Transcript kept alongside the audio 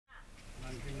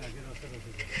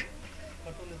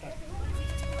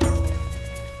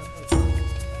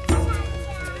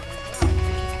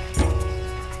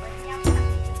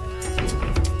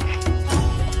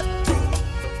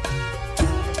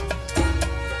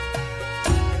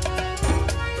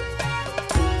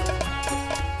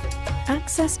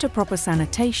Access to proper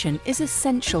sanitation is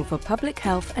essential for public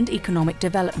health and economic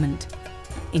development.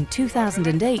 In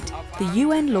 2008, the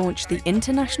UN launched the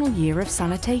International Year of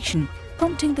Sanitation,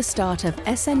 prompting the start of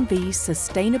SNV's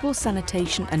Sustainable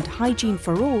Sanitation and Hygiene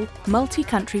for All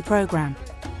multi-country programme,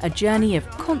 a journey of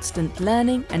constant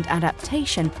learning and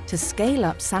adaptation to scale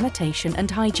up sanitation and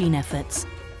hygiene efforts.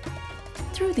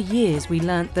 Through the years, we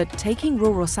learnt that taking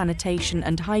rural sanitation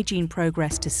and hygiene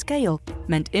progress to scale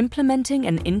meant implementing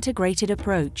an integrated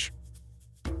approach.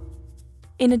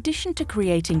 In addition to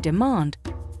creating demand,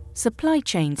 supply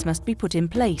chains must be put in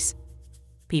place.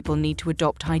 People need to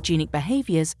adopt hygienic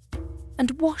behaviours,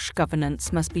 and WASH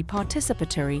governance must be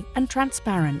participatory and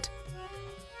transparent.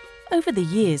 Over the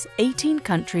years, 18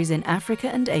 countries in Africa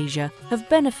and Asia have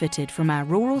benefited from our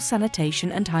rural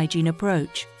sanitation and hygiene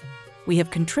approach. We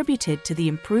have contributed to the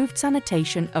improved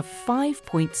sanitation of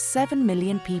 5.7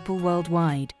 million people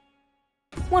worldwide.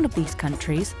 One of these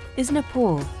countries is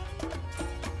Nepal.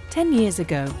 10 years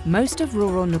ago, most of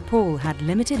rural Nepal had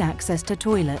limited access to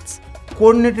toilets.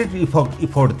 Coordinated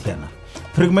effort थिएन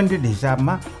fragmented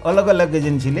हिसाबमा अलग-अलग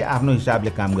एजेन्सीले आफ्नो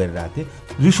हिसाबले काम गरिरहेथे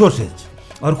resources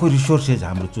अर्को resources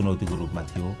हाम्रो चुनौतीको रूपमा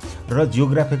थियो र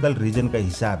जियोग्राफिकल रिजनका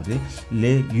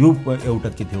हिसाबले यो एउटा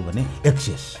के थियो भने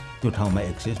एक्सेस त्यो ठाउँमा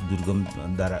एक्सेस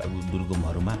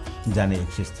दुर्गमहरुमा जाने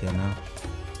एक्सेस थिएन.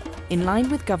 In line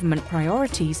with government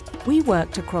priorities, we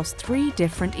worked across 3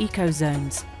 different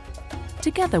eco-zones.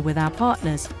 Together with our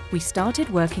partners, we started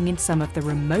working in some of the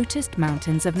remotest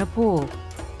mountains of Nepal.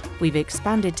 We've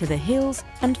expanded to the hills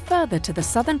and further to the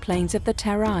southern plains of the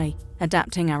Terai,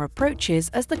 adapting our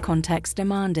approaches as the context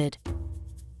demanded.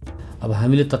 अब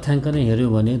हामीले तथ्याङ्क नै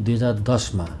हेर्यौं भने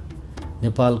 2010 मा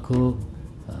नेपालको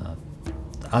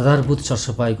आधारभूत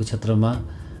सरसफाइको क्षेत्रमा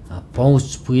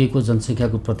पहुँच पुगेको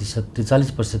जनसङ्ख्याको प्रतिशत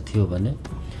 43% थियो भने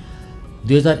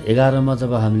 2011 मा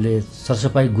जब हामीले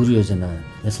सरसफाइ गुरु योजना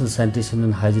national sanitation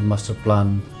end hygiene master plan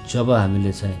जब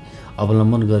हामीले चाहिँ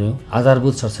अवलम्बन गर्यौं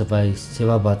आधारभूत सरसफाइ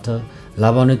सेवाबाट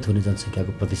लाभान्वित हुने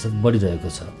जनसङ्ख्याको प्रतिशत बढिरहेको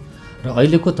छ र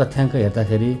अहिलेको तथ्याङ्क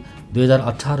हेर्दाखेरि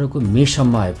 2018 को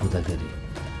मेसम्म आइपुग्दाखेरि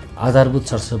आधारभूत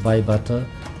सरसफाइबाट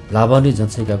लाभान्वित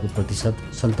जनसङ्ख्याको प्रतिशत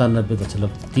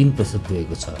 97.3%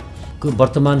 पुगेको छ.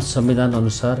 वर्तमान संविधान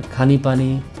अनुसार खानेपानी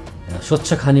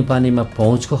स्वच्छ खानेपानीमा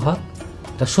पहुँचको हक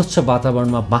र स्वच्छ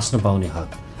वातावरणमा बाँच्न पाउने हक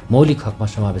मौलिक हकमा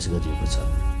समावेश गरिएको छ.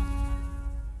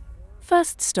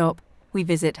 First stop, we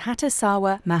visit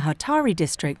Hatasawa Mahatari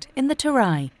district in the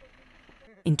Terai.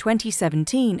 In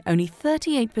 2017, only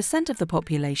 38% of the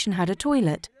population had a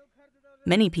toilet.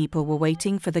 Many people were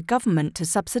waiting for the government to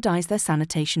subsidize their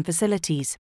sanitation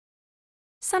facilities.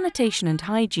 Sanitation and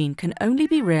hygiene can only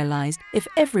be realized if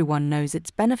everyone knows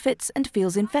its benefits and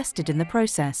feels invested in the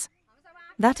process.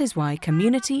 That is why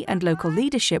community and local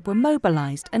leadership were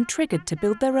mobilized and triggered to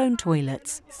build their own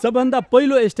toilets. सबभन्दा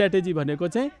पहिलो strategy भनेको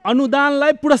चाहिँ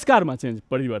अनुदानलाई पुरस्कारमा चाहिँ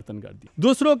परिवर्तन गर्दियो.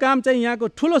 दोस्रो काम चाहिँ यहाँको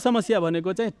ठूलो समस्या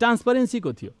भनेको चाहिँ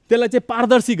ट्रान्सपरेन्सीको थियो. त्यसलाई चाहिँ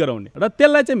पारदर्शी गराउने र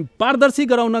त्यसलाई चाहिँ पारदर्शी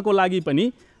गराउनको लागि पनि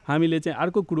हामीले चाहिँ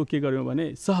अर्को कुरो के गर्यौं भने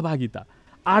सहभागिता.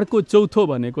 अर्को चौथो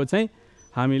भनेको चाहिँ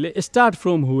हामीले start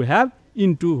from who have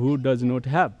into who does not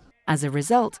have. As a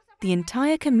result, the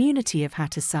entire community of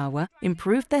Hatasawa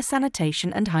improved their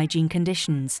sanitation and hygiene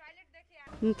conditions.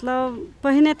 मतलब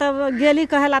पहिने त गेली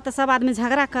कहेला त सब आदमी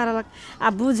झगड़ा करलक आ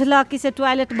बुझलक कि से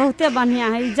टॉयलेट बहुते बढ़िया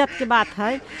है इज्जत के बात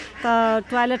है त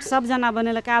टॉयलेट सब जना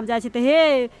बनेलक आब जाय छै त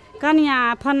हे कन्या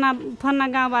फन्ना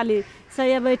गांव वाली से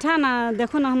ये बैठा ना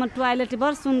देखो ना हमर टॉयलेट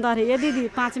बड़ सुंदर है ये दीदी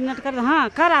 5 मिनट कर हां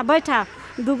करा बैठा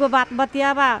दुगो बात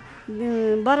बतियाबा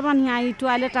बड़ बढ़िया ई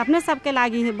टॉयलेट अपने सबके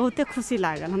लागी है बहुते खुशी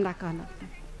लागल हमरा कहलक.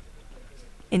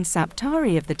 In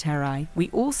Saptari of the Terai, we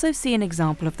also see an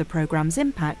example of the programme's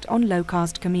impact on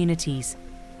low-caste communities.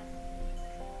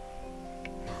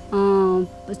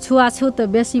 छुआछूत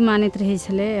बेसी मानित रही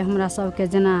छले हमरा सबके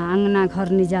जना अंगना घर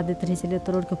निजा दैत रही छले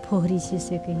तोड़ के फोहरी छै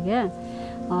से कहिए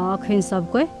अखन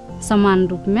सब कोई समान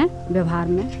रूप में व्यवहार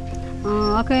में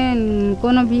अखन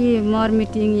कोनो भी मर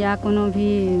मीटिंग या कोनो भी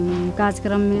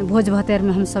कार्यक्रम में भोज भतेर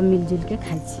में हम सब मिलजुल के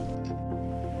खाइ छी.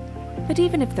 But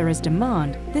even if there is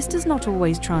demand, this does not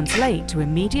always translate to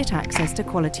immediate access to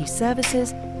quality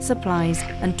services, supplies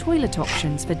and toilet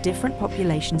options for different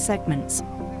population segments.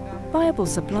 Viable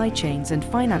supply chains and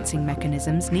financing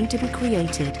mechanisms need to be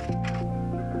created.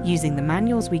 Using the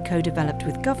manuals we co-developed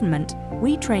with government,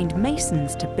 we trained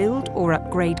masons to build or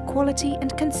upgrade quality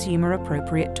and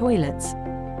consumer-appropriate toilets.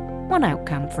 One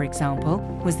outcome, for example,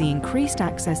 was the increased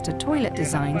access to toilet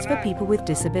designs for people with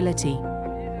disability.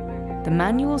 The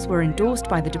manuals were endorsed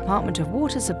by the Department of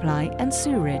Water Supply and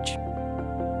Sewerage.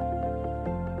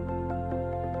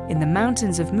 In the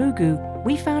mountains of Mugu,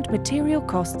 we found material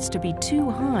costs to be too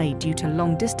high due to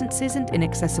long distances and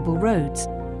inaccessible roads.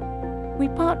 We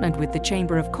partnered with the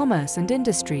Chamber of Commerce and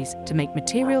Industries to make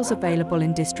materials available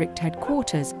in district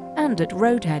headquarters and at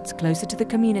roadheads closer to the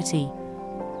community.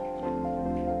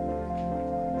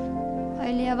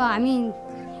 अहिले अब हामी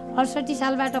 68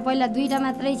 सालबाट पहिला 2टा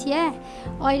मात्रै थिए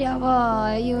अहिले अब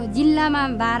यो जिल्लामा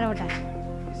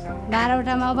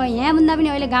 12वटामा अब यहाँ भन्दा पनि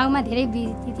अहिले गाउँमा धेरै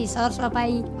विधि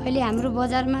सरसफाई अहिले हाम्रो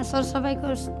बजारमा सरसफाइको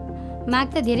माग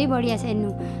त धेरै बढिया छ हेर्नु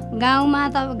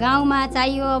गाउँमा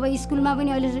चाहियो अब स्कुलमा पनि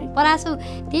अहिले परासो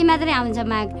त्यही मात्रै आउँछ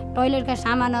माग टोयलेटका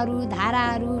सामानहरू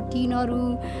धाराहरू टिनहरू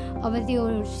अब त्यो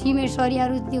सिमेन्ट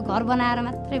सरियाहरू त्यो घर बनाएर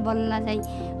मात्रै बन्नला चाहिँ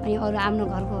अनि अरु आफ्नो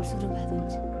घरको सुरुवात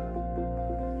हुन्छ.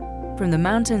 From the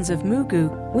mountains of Mugu,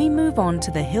 we move on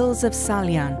to the hills of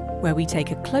Salyan, where we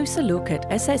take a closer look at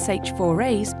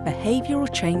SSH4A's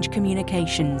Behavioral Change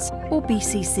Communications, or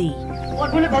BCC.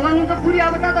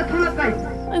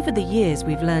 Over the years,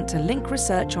 we've learnt to link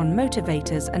research on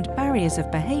motivators and barriers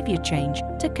of behaviour change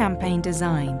to campaign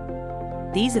design.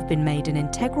 These have been made an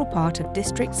integral part of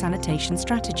district sanitation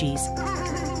strategies.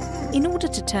 In order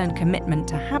to turn commitment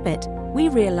to habit, we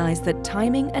realise that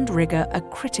timing and rigour are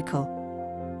critical.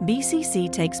 BCC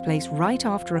takes place right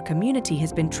after a community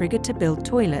has been triggered to build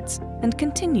toilets and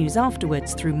continues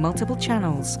afterwards through multiple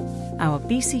channels. Our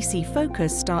BCC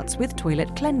focus starts with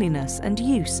toilet cleanliness and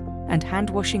use and hand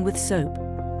washing with soap.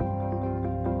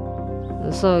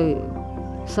 So,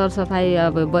 सरसफाई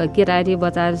अब केटाकेटी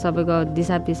बच्चाहरू सबैको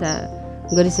दिसापिसा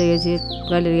गरिसकेपछि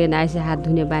toilet गर्न आएपछि हात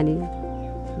धुने बानी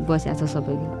बसेको छ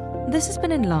सबैको. This has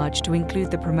been enlarged to include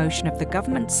the promotion of the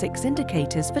government's 6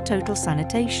 indicators for total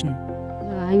sanitation.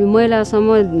 हामी महिलासम्म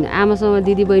आमासँग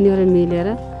दिदी बहिनीहरू मिलेर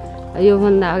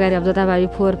योभन्दा अगाडि अब जताभावी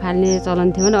फोहोर फाल्ने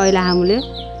चलन थियो भने अहिले हामीले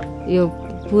यो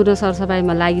पूर्ण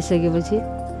सरसफाइमा लागिसकेपछि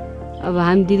अब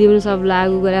हामी दिदी पनि सब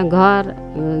लागू गरे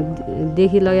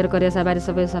घरदेखि लगेर करेसाबारी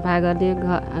सबै सफा गर्ने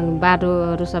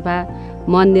बाटोहरू सफा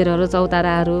मन्दिरहरू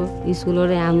चौताराहरू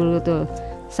स्कुलहरू हाम्रो त्यो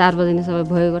सार्वजनिक सबै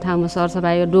भएको ठाउँमा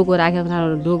सरसफाइ डोको राखेको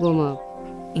ठाउँमा डोकोमा.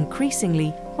 Increasingly,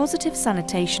 positive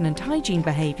sanitation and hygiene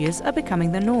behaviours are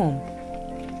becoming the norm.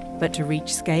 But to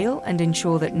reach scale and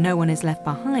ensure that no one is left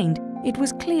behind, it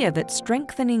was clear that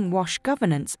strengthening WASH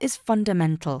governance is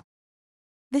fundamental.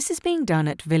 This is being done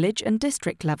at village and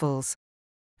district levels.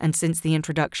 And since the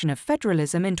introduction of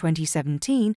federalism in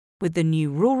 2017 with the new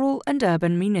rural and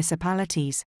urban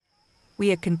municipalities,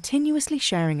 we are continuously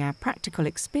sharing our practical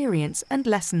experience and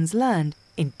lessons learned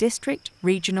in district,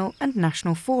 regional and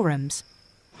national forums.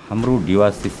 हाम्रो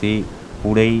DYCC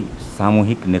पुरै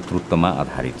सामूहिक नेतृत्वमा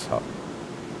आधारित छ.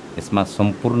 यसमा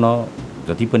सम्पूर्ण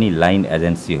जति पनि लाइन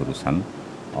एजेन्सीहरू छन्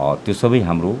त्यो सबै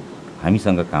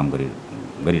हामीसँग काम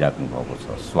गरिराख्नु भएको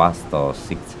छ. स्वास्थ्य,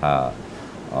 शिक्षा,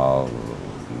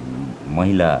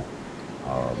 महिला,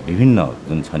 विभिन्न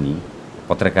जुन छ नि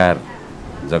पत्रकार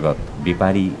जगत,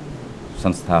 व्यापारी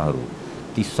संस्थाहरू,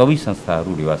 ती सबै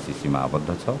संस्थाहरू DYCC मा आबद्ध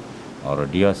छ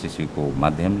र DYCC को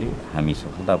माध्यमले हामी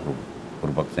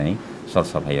सफलतापूर्वक चाहिँ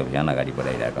सरसफाई अभियान अगाडि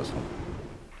बढाइरहेका छौं.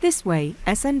 This way,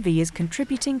 SNV is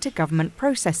contributing to government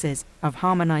processes of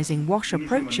harmonising WASH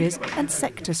approaches and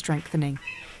sector strengthening.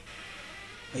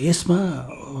 यसमा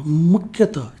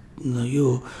मुख्यतः यो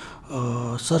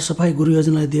सरसफाई गुरु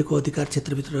योजनाले दिएको अधिकार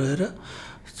क्षेत्रभित्र रहेर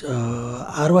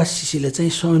RYCC ले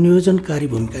चाहिँ संयोजनकारी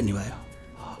भूमिका निभायो.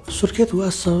 सुर्खेत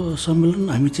वास सम्मेलन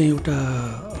हामी चाहिँ एउटा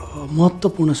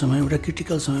महत्त्वपूर्ण समय, एउटा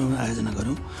क्रिटिकल समयमा आयोजना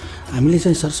गर्यौं. हामीले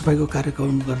चाहिँ सरसफाइको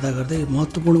कार्यक्रम गर्दा गर्दै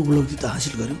महत्त्वपूर्ण उपलब्धि त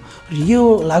हासिल गर्यौं. यो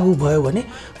लागू भयो भने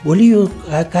भोलि यो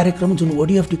कार्यक्रम जुन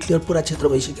ODF डिक्लेयर पुरा क्षेत्र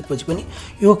भइसकेपछि पनि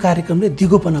यो कार्यक्रमले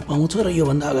दिगोपना पाउँछ र यो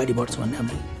भन्दा अगाडि बढ्छ भन्ने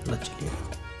हामीले लक्ष्य लिएको.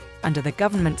 Under the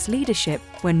government's leadership,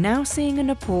 we're now seeing a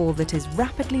Nepal that is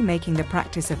rapidly making the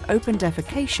practice of open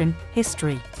defecation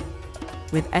history.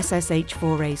 With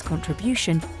SSH4A's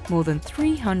contribution, more than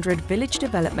 300 village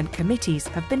development committees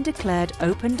have been declared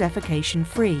open defecation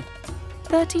free.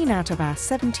 13 out of our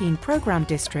 17 programme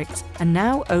districts are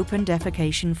now open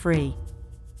defecation free.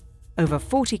 Over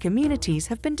 40 communities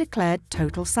have been declared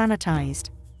total sanitised.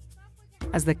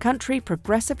 As the country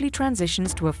progressively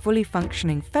transitions to a fully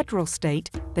functioning federal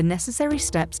state, the necessary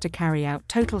steps to carry out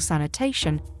total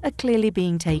sanitation are clearly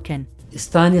being taken.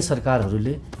 स्थानीय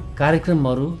सरकारहरूले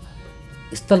कार्यक्रमहरू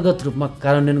स्थलगत रूपमा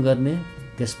कार्यान्वयन गर्ने,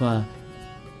 त्यसमा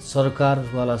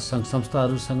सरकारवाला संघ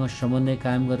संस्थाहरूसँग समन्वय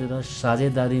कायम गरेर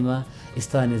साझेदारीमा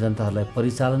स्थानीय जनताहरूलाई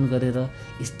परिचालन गरेर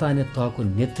स्थानीय तहको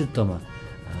नेतृत्वमा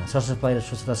सरसफाइ र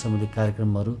स्वच्छता सम्बन्धी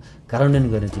कार्यक्रमहरू कार्यान्वयन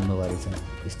गर्ने जिम्मेवारी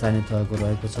चाहिँ स्थानीय तहको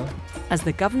रहेको छ। As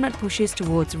the government pushes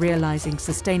towards realizing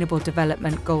Sustainable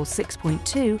Development Goal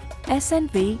 6.2,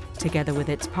 SNV, together with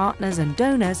its partners and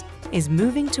donors, is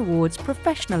moving towards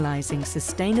professionalizing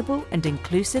sustainable and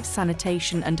inclusive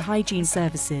sanitation and hygiene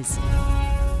services.